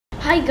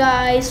Hi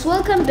guys,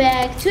 welcome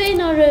back to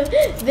another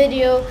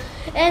video,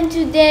 and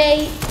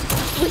today,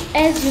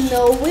 as you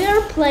know, we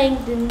are playing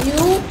the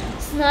new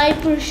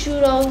sniper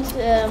shootout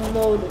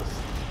modus.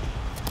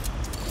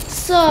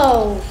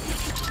 So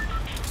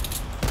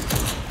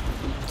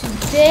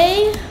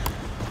today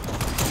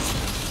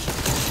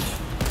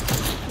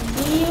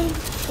we're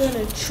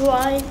gonna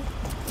try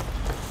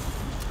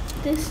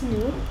this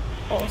new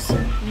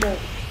awesome mode,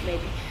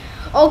 maybe.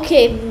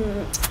 Okay,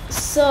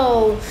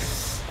 so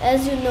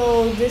as you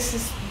know, this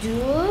is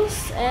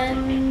duels,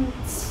 and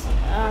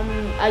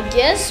I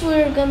guess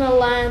we're gonna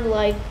land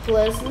like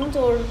Pleasant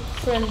or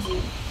Frenzy.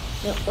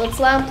 No, let's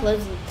land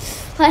Pleasant.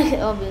 Like,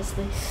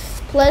 obviously,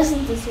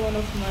 Pleasant is one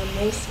of my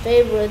most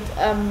favorite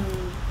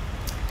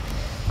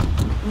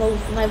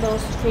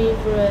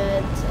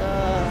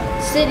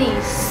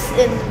cities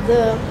in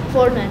the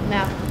Fortnite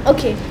map.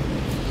 Okay,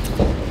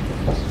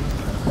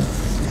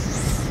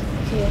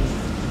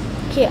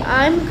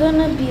 I'm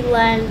gonna be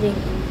landing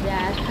in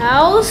that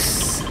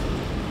house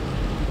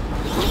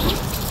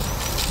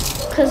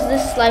because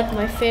this is like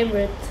my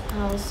favorite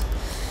house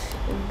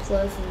in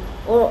Pleasant.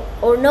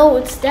 Or no,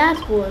 it's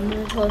that one.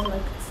 I thought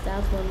like it's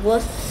that one.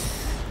 But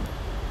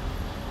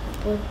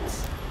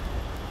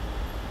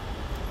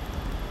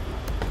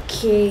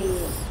okay,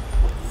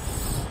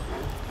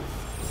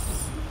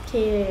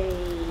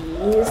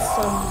 here's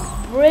some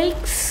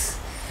bricks.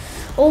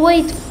 Oh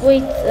wait,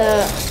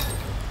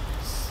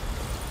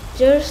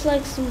 there's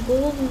like some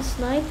golden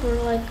sniper,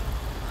 like,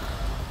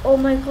 oh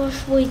my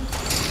gosh, wait,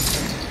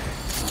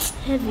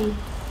 heavy,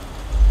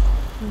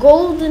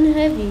 golden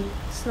heavy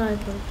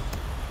sniper.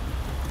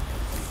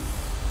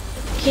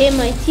 Okay,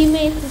 my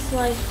teammate is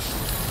like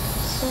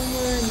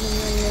somewhere in the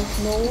middle of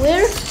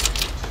nowhere,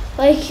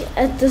 like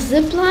at the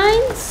zip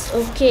lines.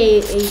 Okay,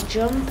 a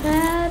jump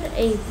pad,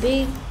 a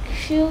big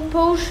shield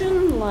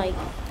potion, like,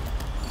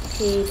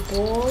 okay,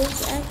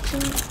 balls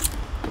action,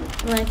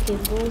 like a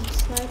bolt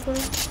sniper.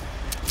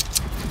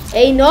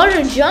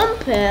 Another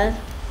jump pad.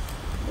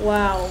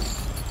 Wow.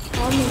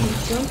 How many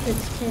jump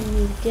pads can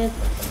you get?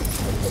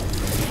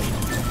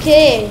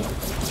 Okay.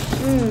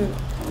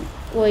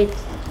 Wait.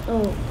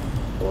 Oh,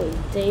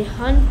 wait. A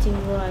hunting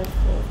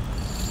rifle.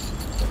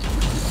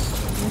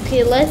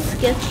 Okay, let's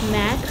get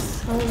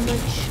max. How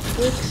much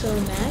bricks are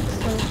max?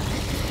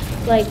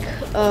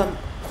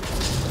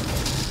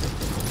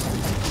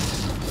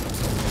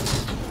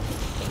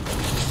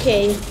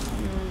 Okay.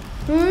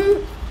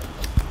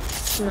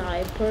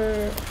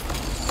 Sniper.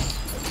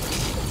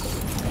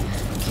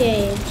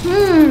 Okay.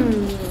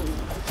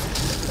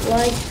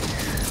 Like,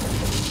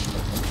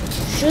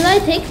 should I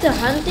take the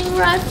hunting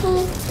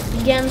rifle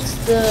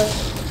against the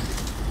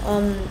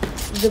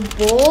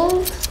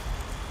bolt?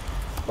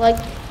 Like,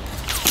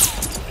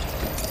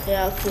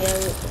 yeah,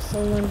 okay,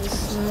 someone is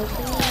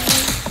sniping.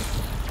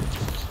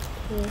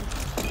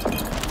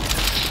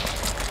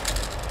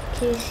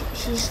 Okay,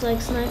 she's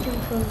like sniping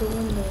from the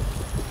window.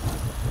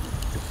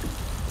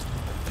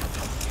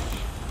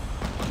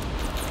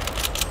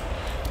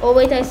 Oh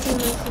wait, I see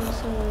myself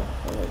somewhere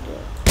over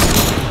there.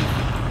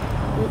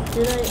 Wait,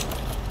 did I?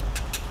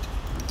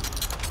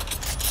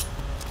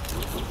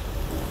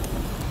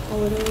 Oh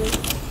wait,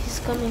 he's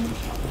coming.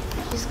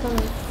 He's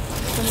coming.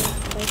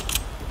 Right.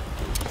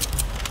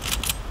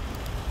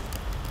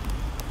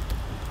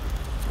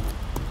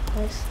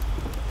 Guys,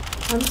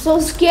 I'm so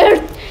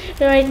scared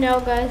right now,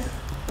 guys.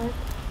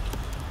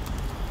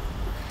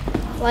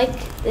 Like,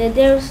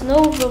 there's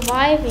no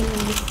reviving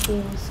in this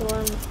game, so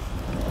I'm.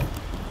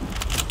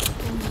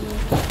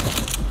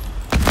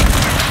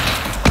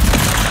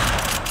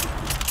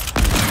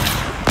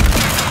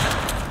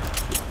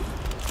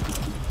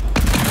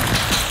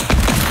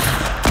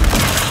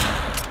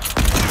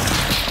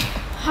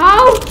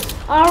 How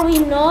are we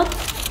not?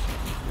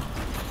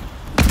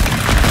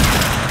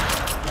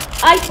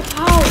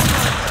 How?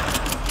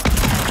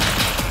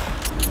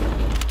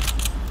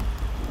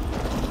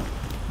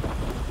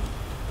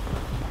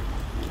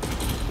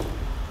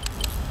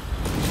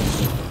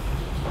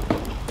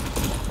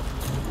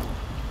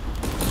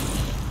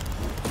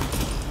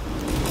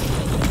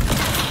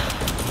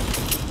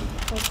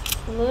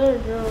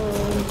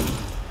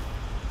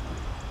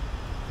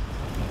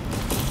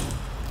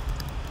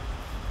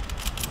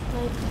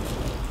 Like,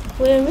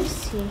 where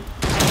is he?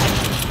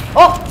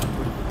 Oh!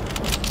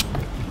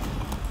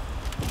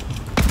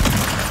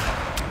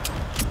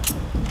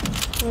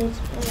 Wait,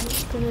 I'm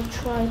just gonna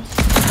try to.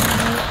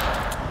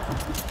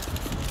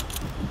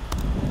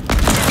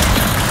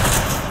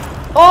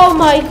 Oh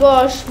my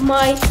gosh,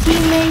 my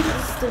teammate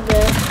is the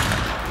best.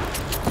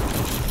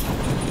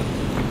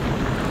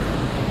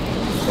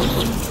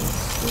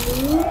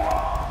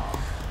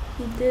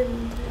 He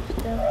didn't have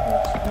that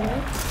much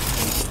max.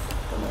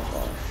 Oh my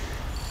gosh.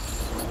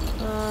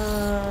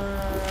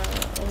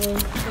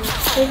 Wait,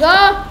 take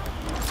off!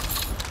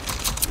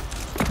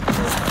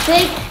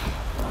 Take!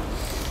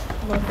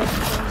 Oh my gosh,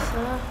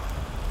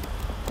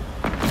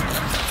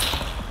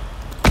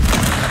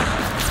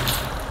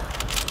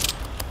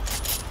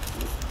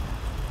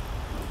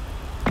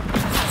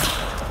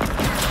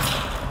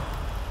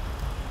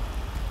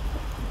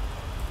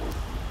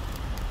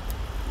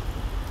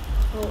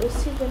 Oh,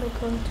 is he gonna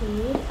come to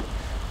me?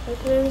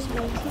 Like, where is my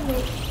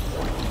teammate?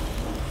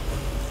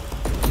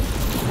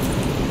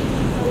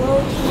 Hello,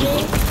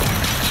 teammate?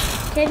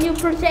 Can you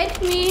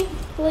protect me,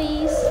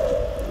 please?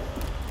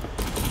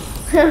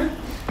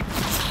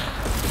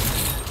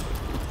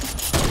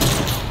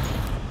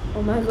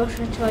 Oh my gosh,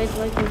 I tried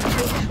like a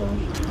trick shot.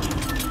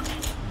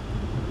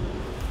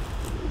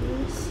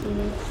 Let's see.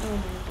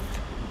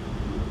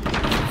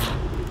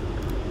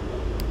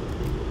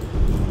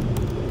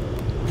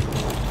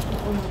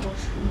 Oh my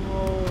gosh,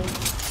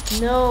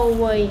 no. No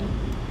way.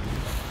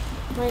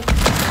 Like,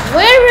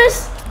 where is...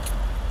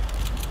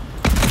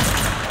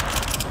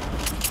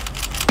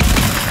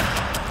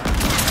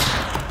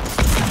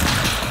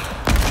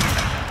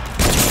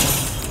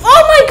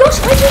 Oh my gosh,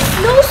 I just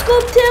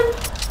no-scoped him.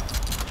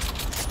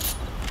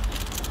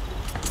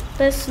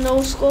 Best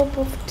no-scope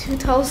of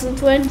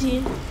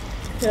 2020.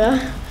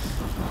 Yeah.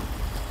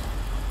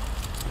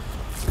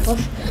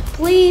 Gosh,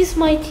 please,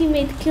 my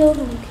teammate, kill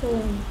him, kill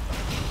him.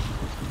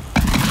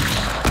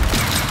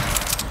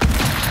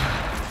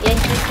 Yeah,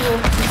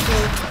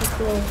 he's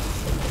low.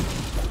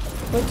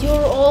 But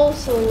you're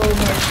also low, my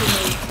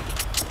teammate.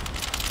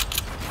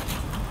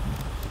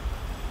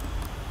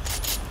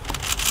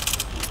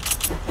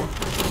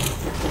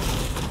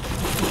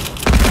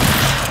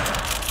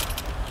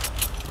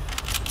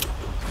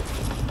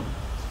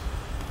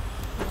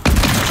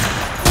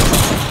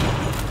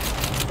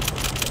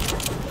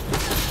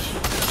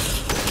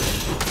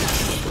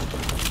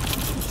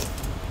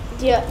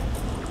 Yeah.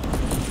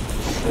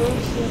 Sure,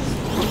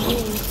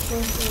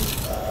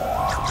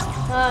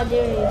 ah,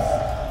 there he is.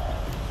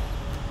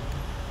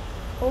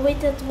 Oh wait,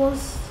 that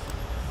was...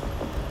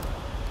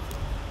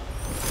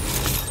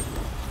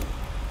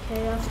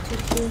 Okay, I have to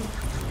heal.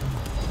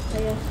 I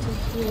have to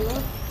heal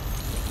up.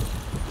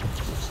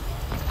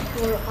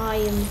 Or I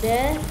am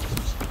dead.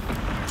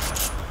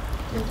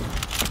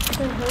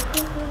 Can I help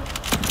him?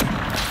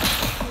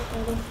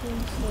 I don't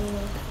think so.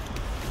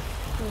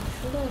 Wait,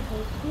 should I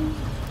help him?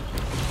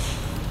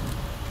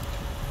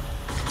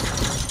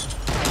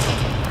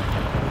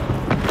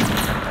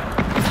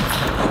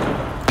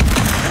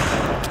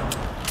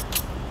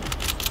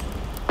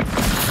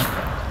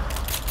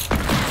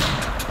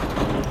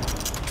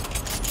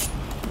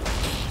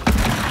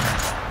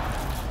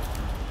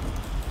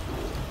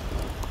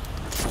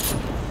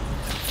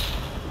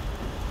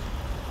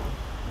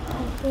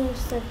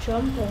 Where's that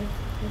jumper?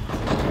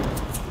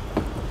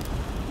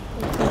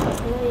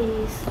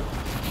 Please.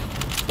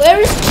 Where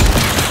is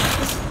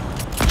this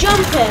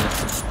jumper?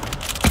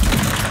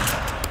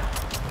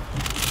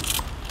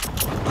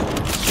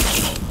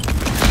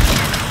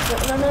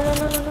 No.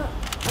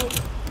 I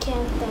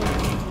can't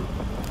die.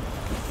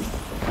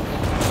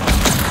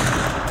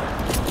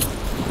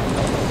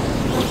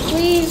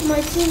 Please, my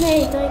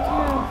teammate, I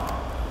can't.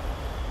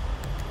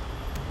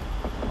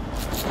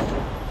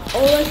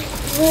 Oh, like,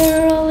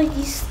 literally,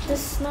 the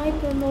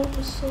sniper mode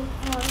is so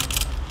hard.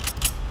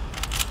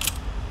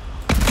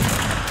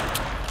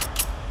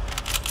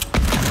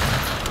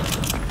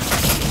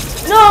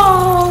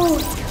 No!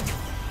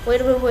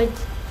 Wait.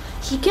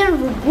 He can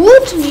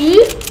reboot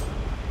me?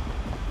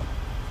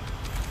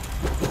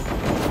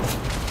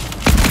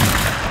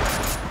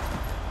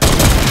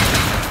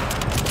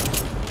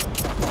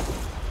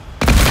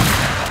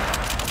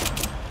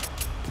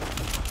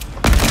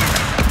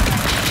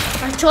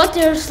 I thought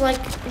there's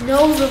like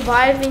no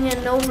reviving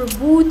and no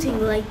rebooting,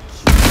 like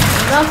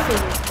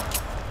nothing.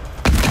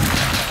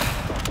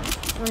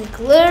 Like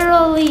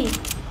literally,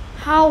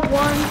 how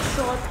one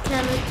shot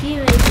can a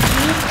teammate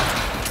beat?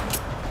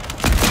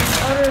 The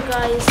other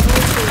guy is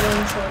also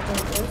one shot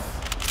on this.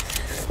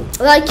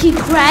 Like he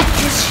cracked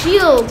his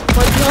shield,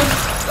 but not...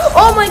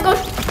 Oh my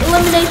gosh,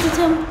 eliminated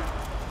him.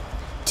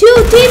 2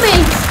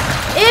 teammates!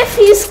 If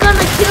he's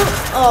gonna kill...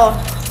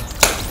 Oh.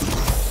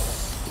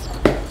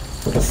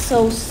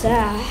 So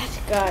sad,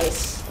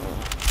 guys.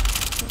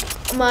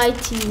 My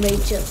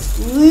teammate just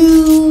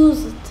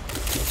lose it.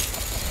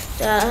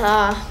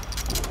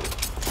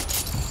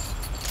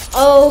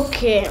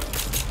 Okay.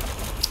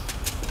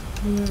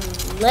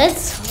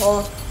 Let's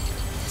hope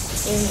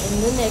in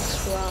the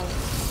next round.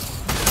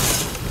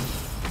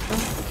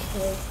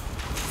 Okay.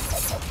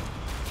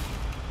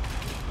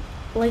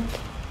 Like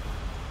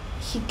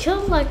he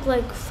killed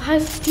like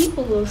 5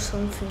 people or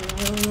something.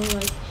 I don't know,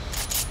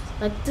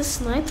 like this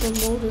sniper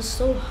mode is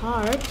so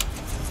hard.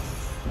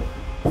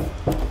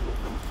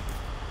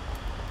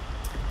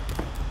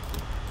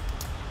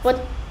 But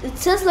it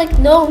says like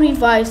no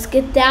revives.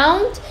 Get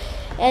downed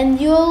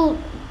and you'll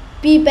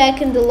be back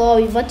in the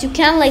lobby. But you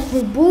can like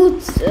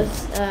reboot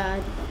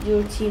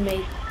your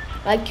teammate.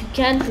 Like you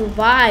can't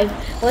revive.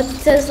 But it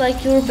says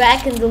like you're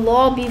back in the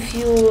lobby if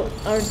you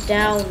are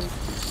down.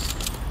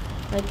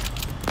 Like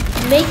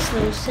it makes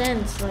no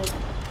sense. Like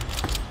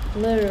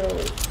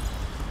literally.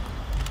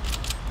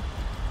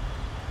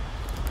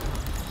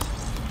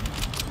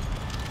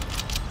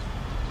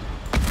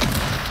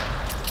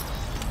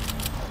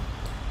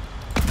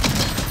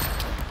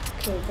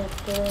 Okay, that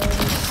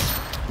was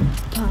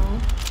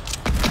pound.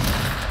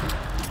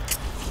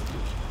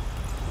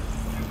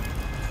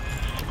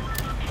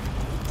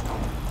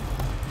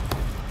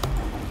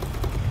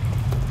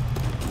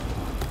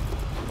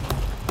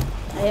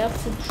 I have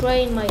to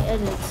train my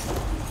edits.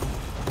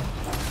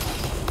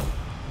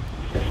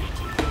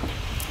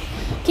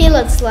 Okay,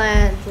 let's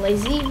land.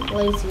 Lazy.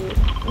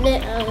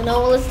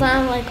 No, let's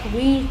land like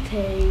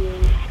retail.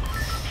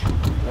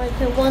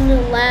 Like I want to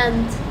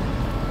land.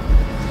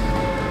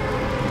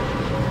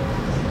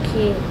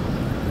 Okay.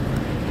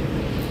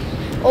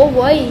 Oh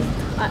wait,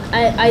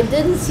 I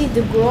didn't see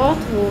the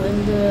grotto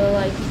in the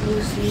like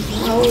new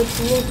season. How it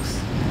looks.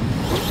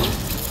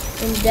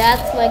 And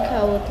that's like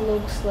how it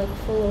looks, like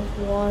full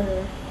of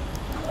water.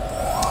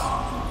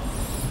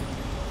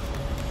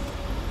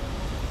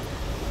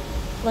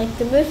 Like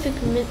the mythic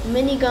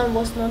minigun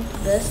was not the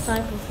best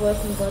type of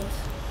weapon, but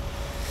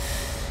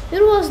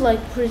it was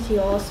like pretty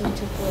awesome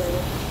to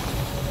play.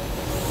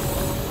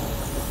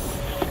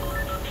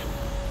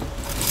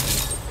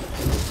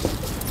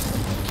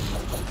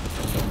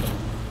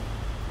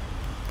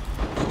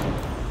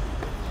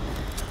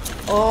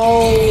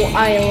 Oh,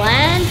 I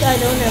land, I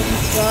don't have a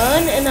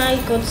gun, and I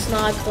got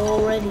sniped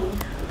already.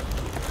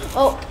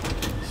 Oh,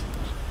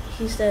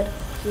 he's dead. I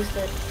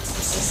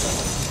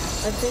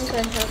think I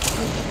have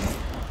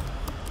to.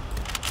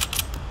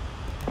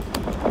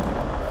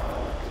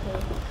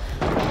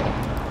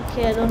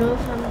 Okay, I don't know if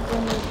I'm gonna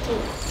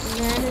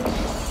manage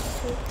to.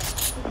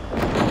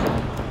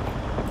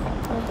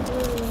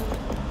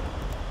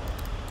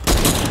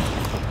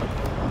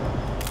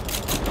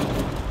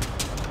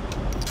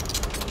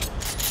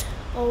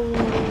 Oh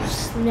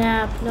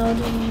snap! Now I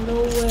don't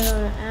know where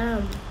I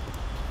am.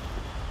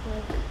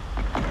 Like,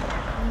 I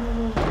don't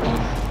know.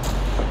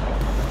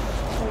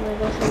 Oh my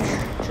gosh! I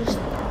should just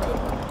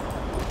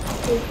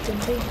take the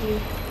biggie,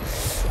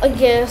 I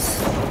guess.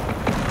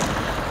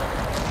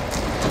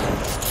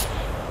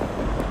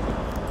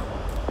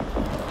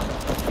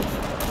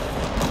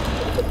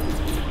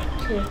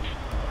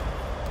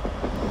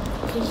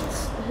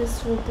 His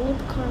reboot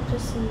card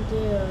is in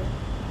there.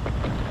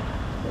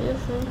 Do you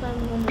think I'm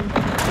gonna do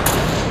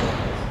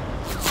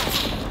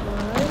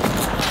right?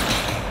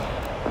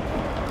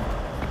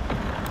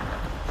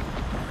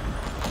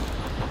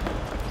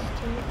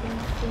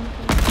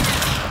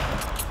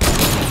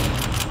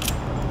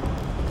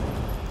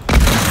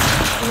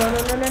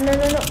 No.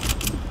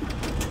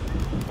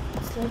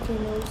 It's like a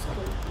no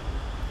scope.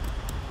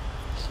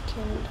 He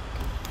can't.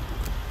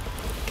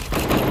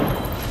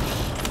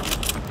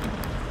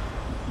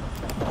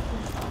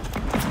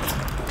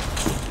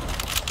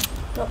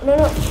 No.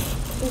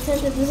 We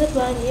sent a zip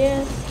line,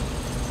 yes.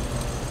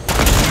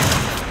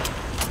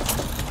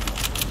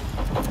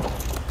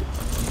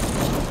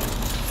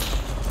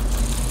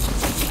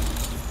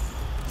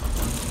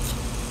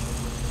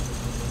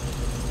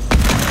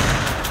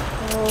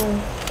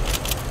 Oh.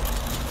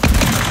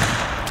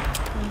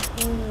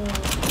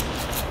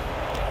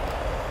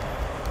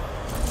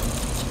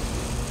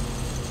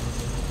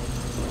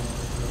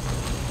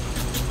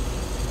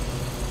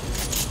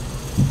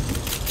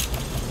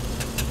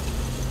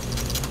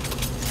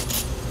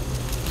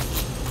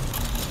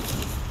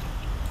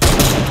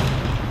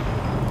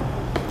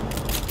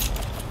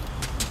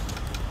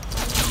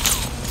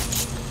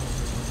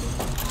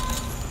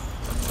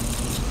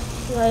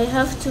 I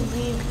have to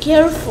be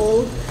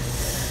careful.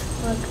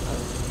 Like,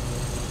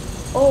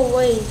 oh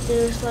wait,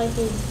 there's like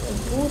a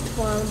boot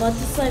one, but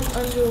it's like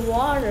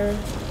underwater.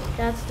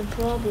 That's the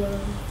problem.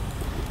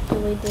 Okay,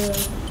 wait, there are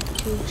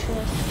two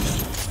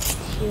chests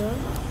here.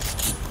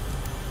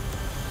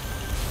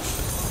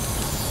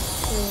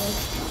 Okay,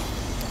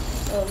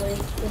 oh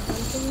wait, the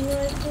hunting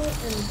rifle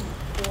and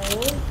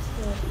bolt.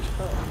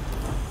 Oh,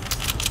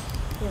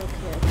 yeah,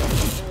 okay, I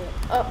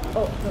got it.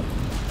 Oh no.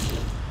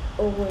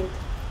 Oh wait.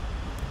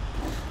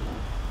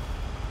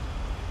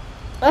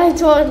 I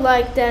thought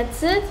like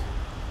that's it.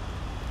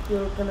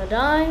 You're gonna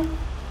die.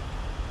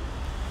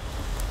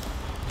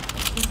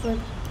 But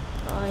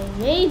I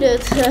made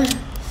it.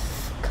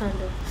 Kind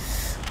of.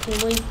 Okay,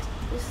 wait.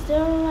 Is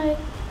there like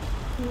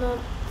not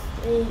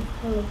a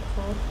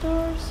helicopter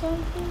or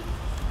something?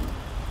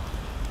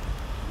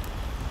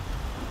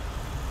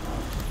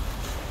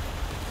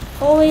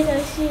 Oh wait, I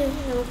see a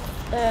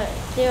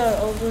they are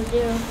over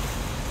there.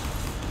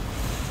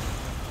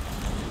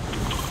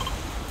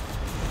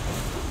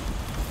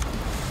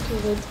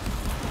 But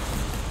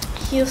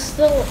he's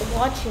still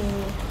watching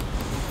me,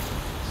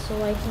 so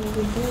I can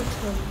reboot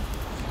him.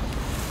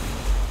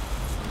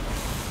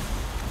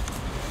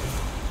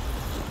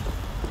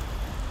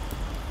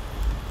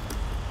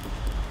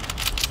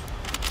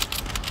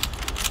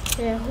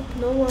 Okay, I hope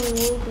no one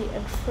will be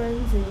at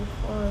frenzy,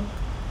 or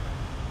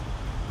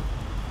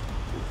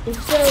if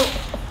there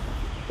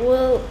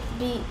will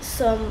be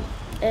some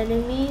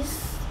enemies,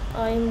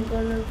 I'm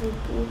gonna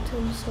reboot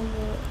him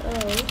somewhere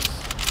else.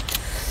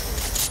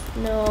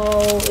 No,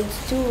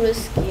 it's too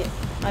risky.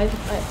 I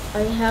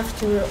have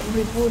to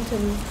reboot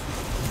him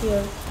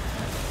here.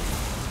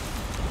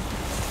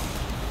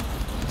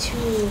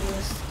 Too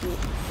risky.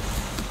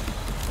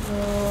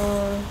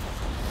 No,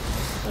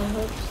 I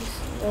hope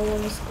no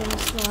one is gonna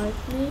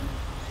snipe me.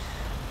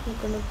 I'm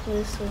gonna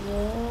place a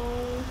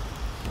wall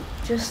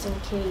just in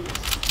case.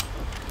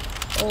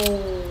 Oh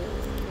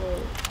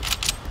wait.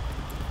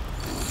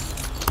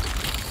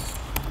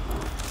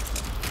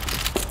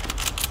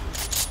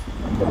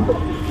 Now I'm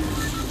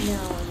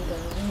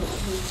gonna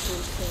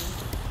reboot him.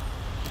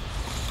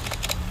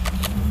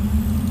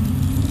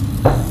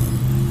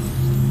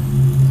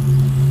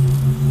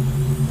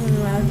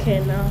 Okay,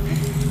 now,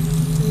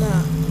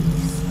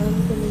 I'm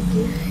gonna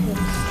give him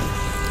some.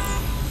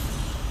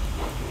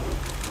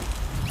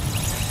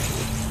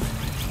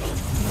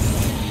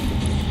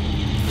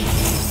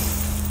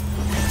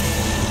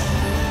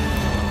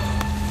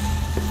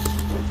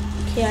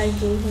 Okay, I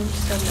gave him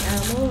some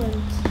ammo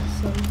and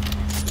some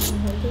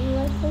hunting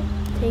rifle.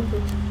 Take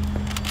it.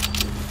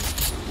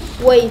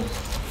 Wait,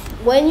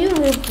 when you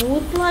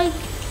reboot like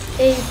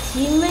a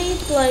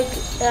teammate, like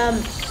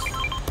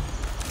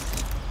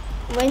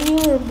when you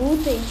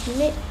reboot a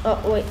teammate,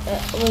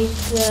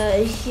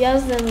 he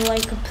has them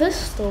like a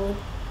pistol.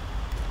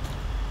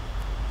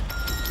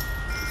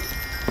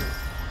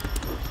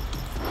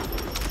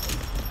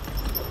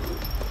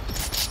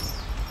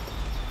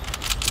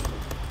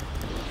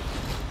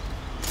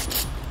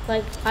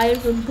 Like, I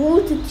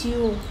rebooted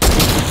you.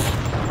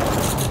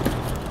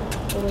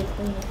 Oh, wait.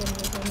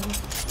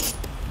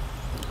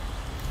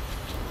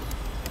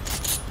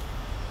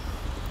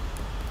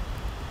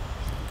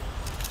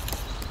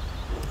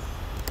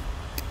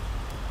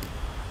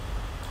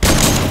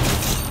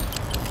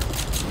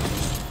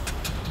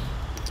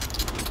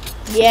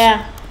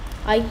 Yeah,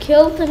 I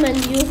killed him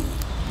and you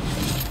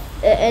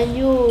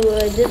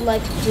did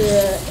like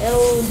the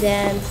L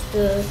dance,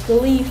 the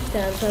leaf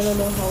dance. I don't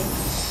know how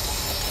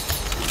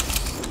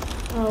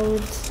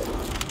it's.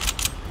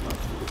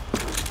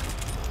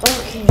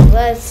 Okay,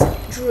 let's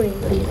drink.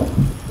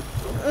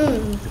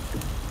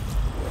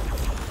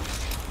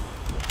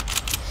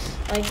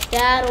 Like,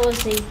 that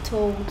was a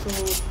total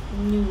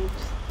noob.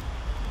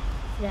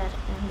 That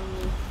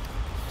enemy.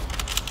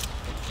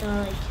 I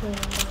killed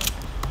him.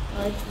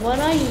 Like, what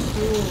are you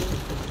doing?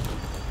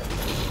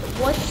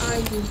 What are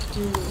you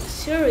doing?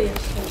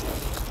 Seriously?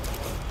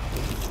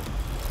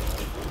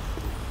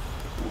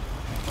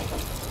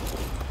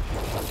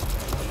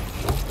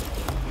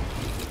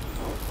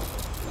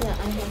 Yeah,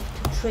 I have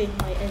to train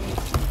my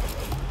enemies.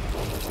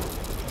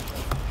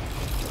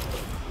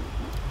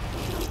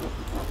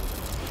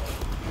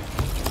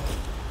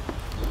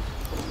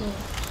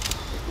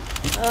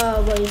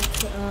 Wait.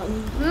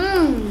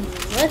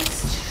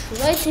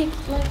 Should I take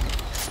like?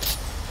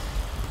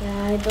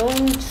 Yeah, I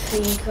don't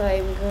think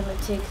I'm gonna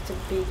take the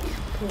big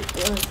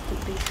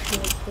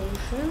shield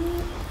potion.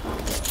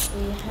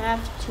 We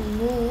have to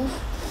move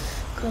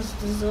because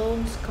the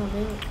zone's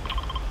coming.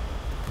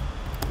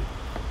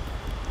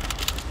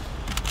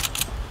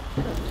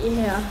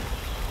 Yeah.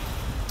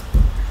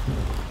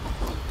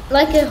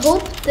 Like, I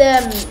hope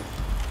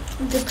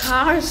the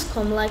cars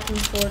come like in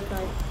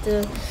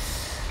Fortnite.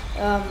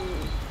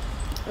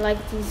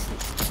 Like these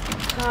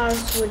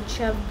cars which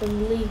have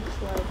been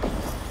leaked, like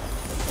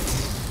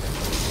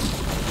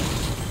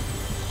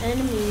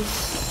enemies,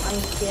 I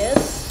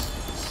guess.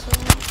 So,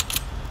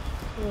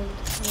 wait,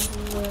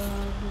 where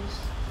are these?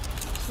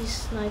 He's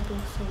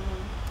sniping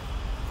someone.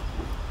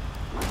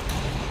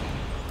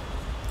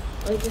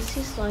 Wait, is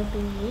he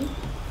sniping me?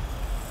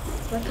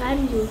 Like,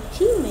 I'm your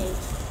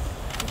teammate.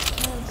 I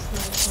can't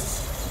snipe him.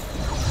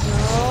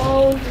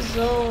 No, the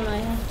zone. I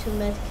have two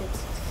medkits.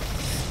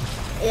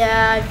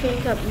 Yeah, I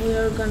think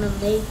we're gonna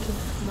make it.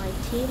 My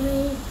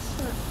teammates.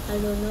 I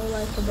don't know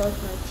like about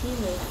my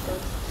teammates,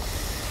 but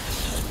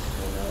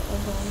you know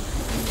about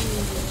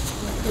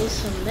okay,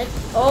 some med.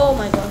 Oh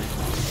my gosh!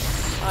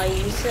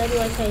 You said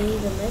like I need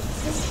a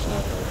medkit.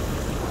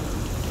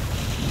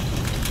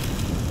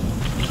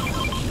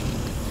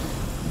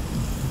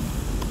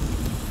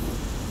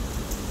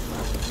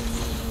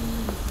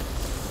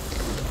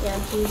 Yeah,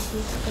 he's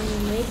gonna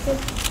make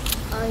it.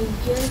 I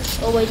guess.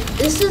 Oh wait,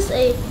 this is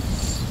a.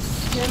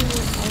 I'm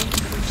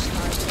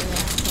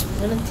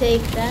gonna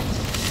take that.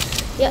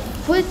 Yeah,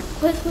 quick.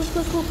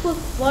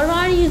 What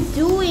are you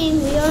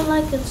doing? We are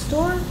like in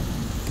store.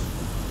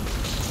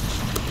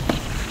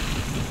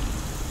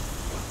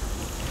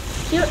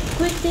 Here,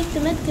 quick, take the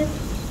medkit.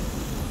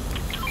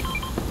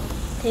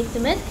 Take the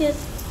medkit.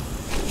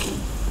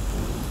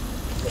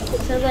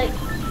 So like,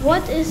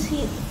 what is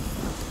he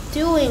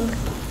doing?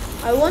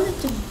 I wanted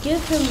to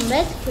give him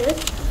medkit,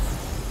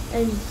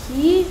 and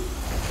he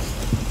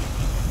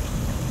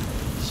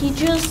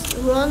just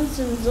runs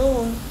in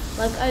zone.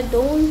 Like, I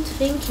don't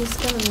think he's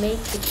gonna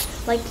make it.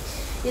 Like,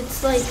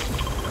 it's like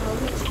how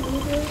much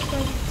meters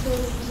like to the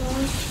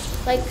zone?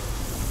 Like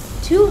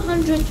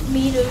 200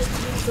 meters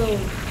to the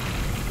zone,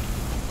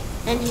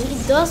 and he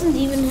doesn't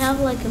even have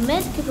like a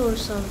medkit or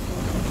something.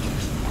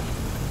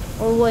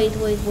 Or wait.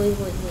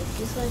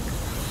 He's like,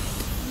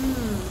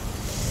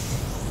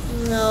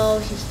 no,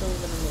 he's not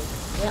gonna make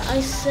it. Yeah,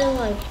 I said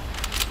like,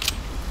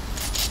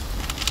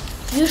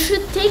 you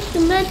should take the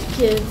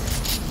medkit.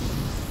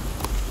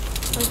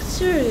 Like,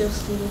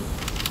 seriously.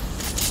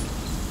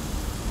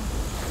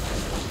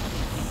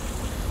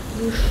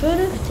 You should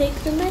have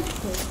taken the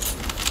medkit.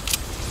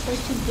 But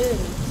you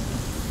didn't.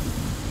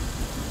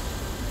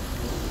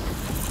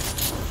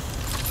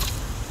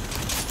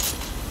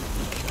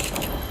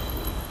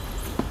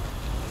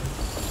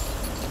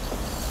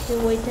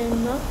 Okay, wait,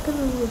 I'm not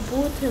gonna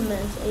reboot him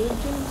as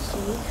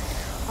agency.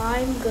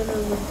 I'm gonna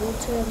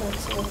reboot him as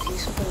Salty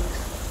Springs.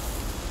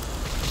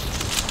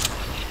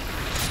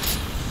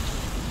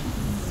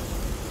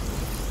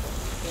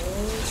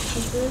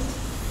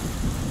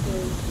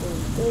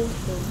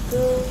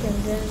 Go, and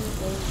then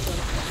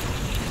agent.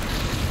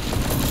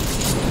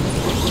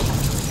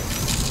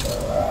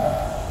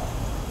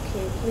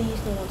 Okay,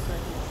 please no more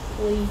sign.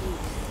 Please.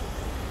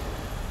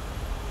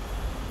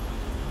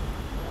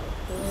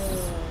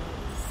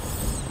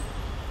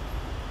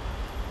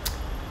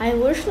 I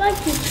wish like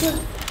you could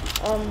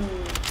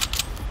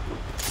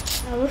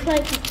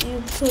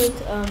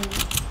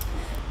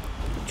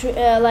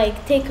like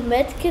take a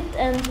medkit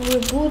and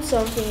reboot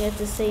something at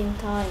the same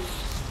time.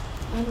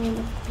 I mean, it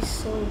would be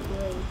so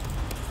great.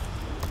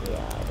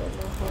 Yeah, I don't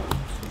know how to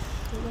shoot.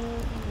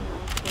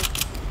 Okay.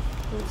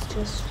 Let's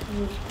just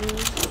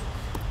reboot.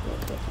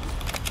 Okay.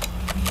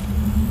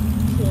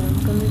 Yeah, I'm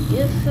gonna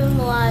give him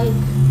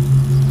like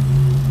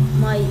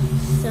my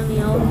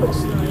semi-auto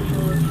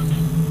sniper.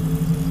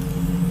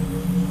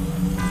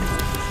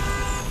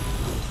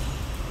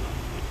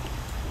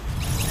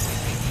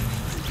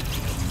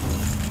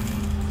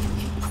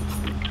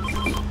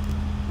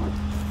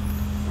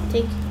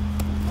 Take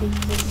this.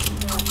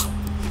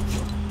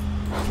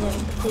 Yeah,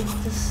 take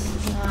this.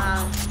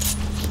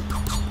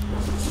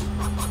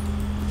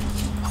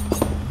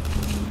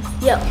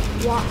 Yeah,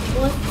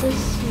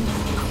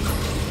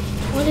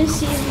 what is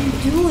he even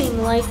doing?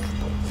 Like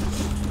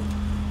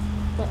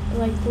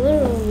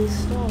literally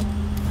stop.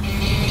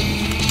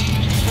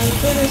 I'm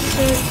gonna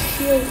search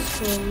heals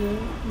for you,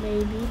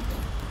 maybe.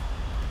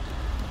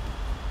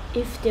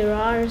 If there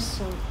are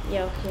some.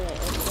 Yeah, okay.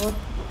 What?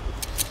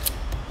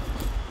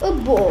 A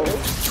ball.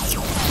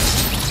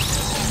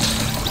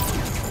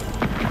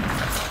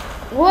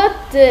 What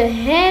the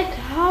heck?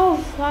 How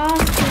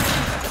fast did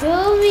you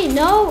kill me?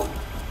 No.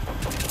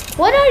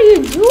 What are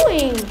you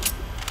doing?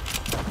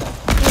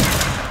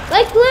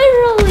 Like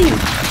literally.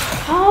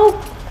 How?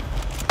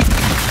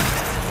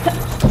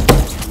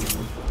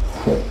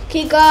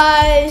 Okay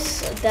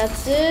guys,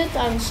 that's it.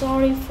 I'm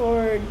sorry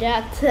for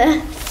that.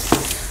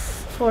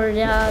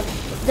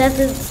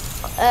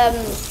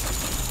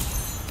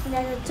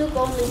 That it took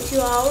only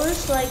 2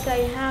 hours. Like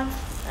I have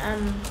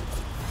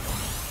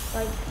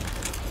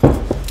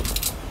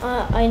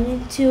I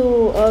need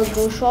to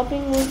go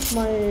shopping with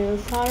my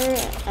father,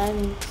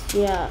 and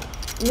yeah,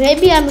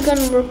 maybe I'm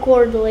gonna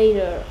record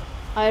later.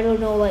 I don't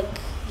know. Like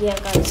yeah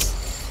guys,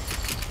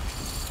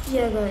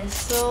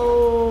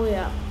 so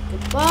yeah,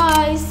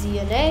 goodbye, see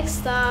you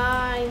next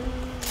time,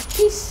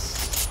 peace.